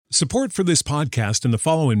Support for this podcast and the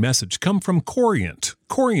following message come from Corient.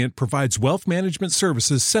 Corient provides wealth management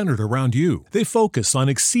services centered around you. They focus on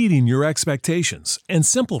exceeding your expectations and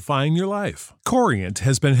simplifying your life. Corient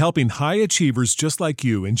has been helping high achievers just like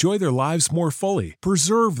you enjoy their lives more fully,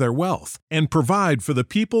 preserve their wealth, and provide for the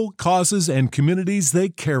people, causes, and communities they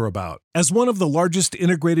care about. As one of the largest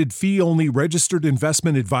integrated fee-only registered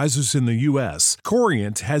investment advisors in the U.S.,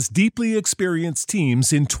 Corient has deeply experienced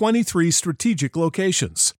teams in 23 strategic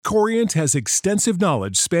locations. Corient has extensive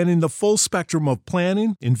knowledge spanning the full spectrum of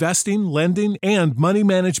planning, investing, lending, and money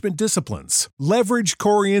management disciplines. Leverage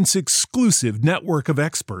Corient's exclusive network of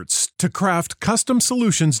experts to craft custom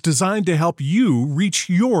solutions designed to help you reach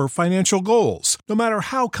your financial goals, no matter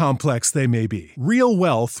how complex they may be. Real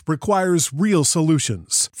wealth requires real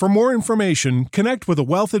solutions. For more information, connect with a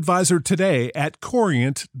wealth advisor today at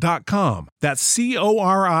Corient.com. That's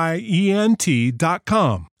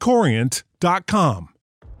Corient.com. Corient.com.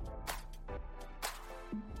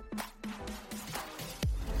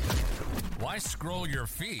 Why scroll your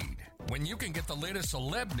feed when you can get the latest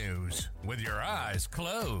celeb news with your eyes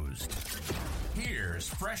closed? Here's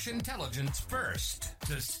fresh intelligence first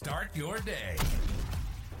to start your day.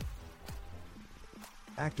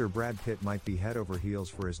 Actor Brad Pitt might be head over heels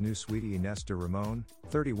for his new sweetie Ines de Ramon,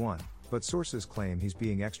 31, but sources claim he's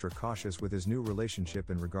being extra cautious with his new relationship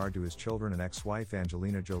in regard to his children and ex-wife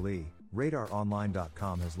Angelina Jolie,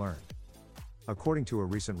 RadarOnline.com has learned. According to a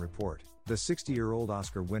recent report, the 60-year-old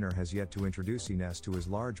Oscar winner has yet to introduce Ines to his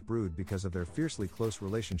large brood because of their fiercely close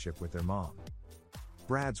relationship with their mom.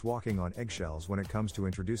 Brad's walking on eggshells when it comes to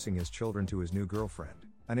introducing his children to his new girlfriend,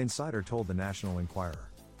 an insider told the National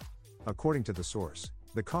Enquirer. According to the source,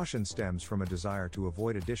 the caution stems from a desire to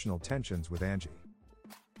avoid additional tensions with Angie.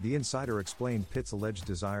 The insider explained Pitt's alleged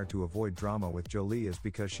desire to avoid drama with Jolie is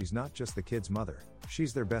because she's not just the kids' mother,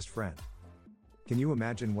 she's their best friend. Can you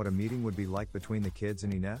imagine what a meeting would be like between the kids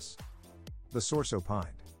and Ines? The source opined.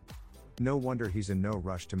 No wonder he's in no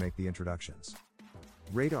rush to make the introductions.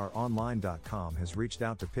 RadarOnline.com has reached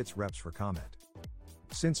out to Pitt's reps for comment.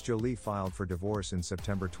 Since Jolie filed for divorce in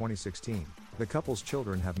September 2016, the couple's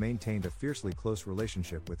children have maintained a fiercely close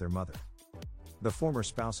relationship with their mother. The former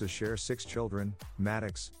spouses share 6 children: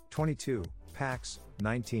 Maddox, 22, Pax,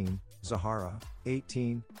 19, Zahara,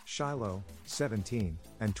 18, Shiloh, 17,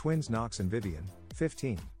 and twins Knox and Vivian,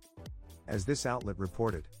 15. As this outlet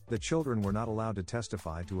reported, the children were not allowed to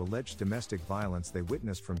testify to alleged domestic violence they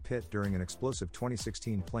witnessed from Pitt during an explosive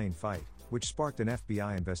 2016 plane fight, which sparked an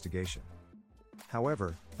FBI investigation.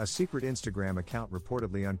 However, a secret Instagram account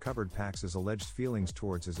reportedly uncovered Pax's alleged feelings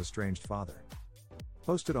towards his estranged father.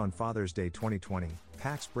 Posted on Father's Day 2020,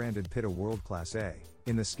 Pax branded Pitt a world-class A,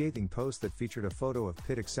 in the scathing post that featured a photo of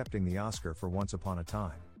Pitt accepting the Oscar for Once Upon a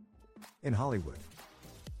Time in Hollywood.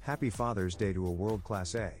 Happy Father's Day to a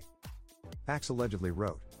world-class A. Pax allegedly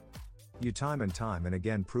wrote, "You time and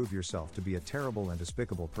again prove yourself to be a terrible and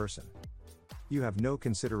despicable person. You have no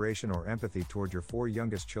consideration or empathy toward your 4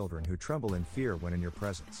 youngest children who tremble in fear when in your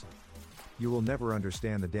presence. You will never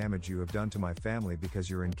understand the damage you have done to my family because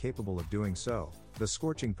you're incapable of doing so," the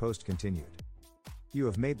scorching post continued. "You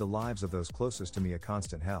have made the lives of those closest to me a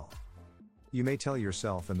constant hell. You may tell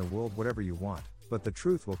yourself and the world whatever you want, but the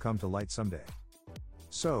truth will come to light someday.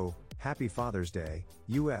 So, happy Father's Day,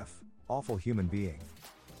 you awful human being."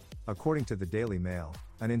 According to the Daily Mail,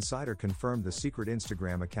 an insider confirmed the secret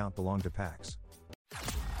Instagram account belonged to Pax.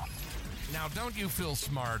 Now don't you feel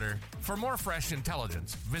smarter? For more fresh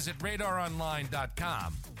intelligence, visit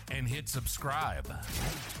RadarOnline.com and hit subscribe.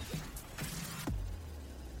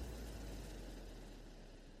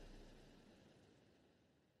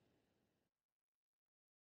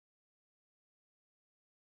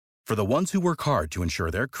 For the ones who work hard to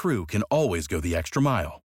ensure their crew can always go the extra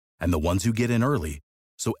mile, and the ones who get in early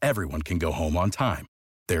so everyone can go home on time,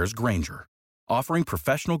 there's Grainger, offering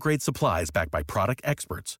professional-grade supplies backed by product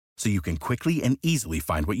experts so you can quickly and easily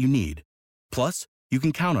find what you need. Plus, you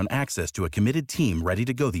can count on access to a committed team ready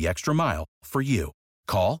to go the extra mile for you.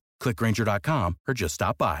 Call, click Grainger.com, or just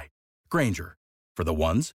stop by. Grainger, for the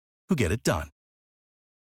ones who get it done.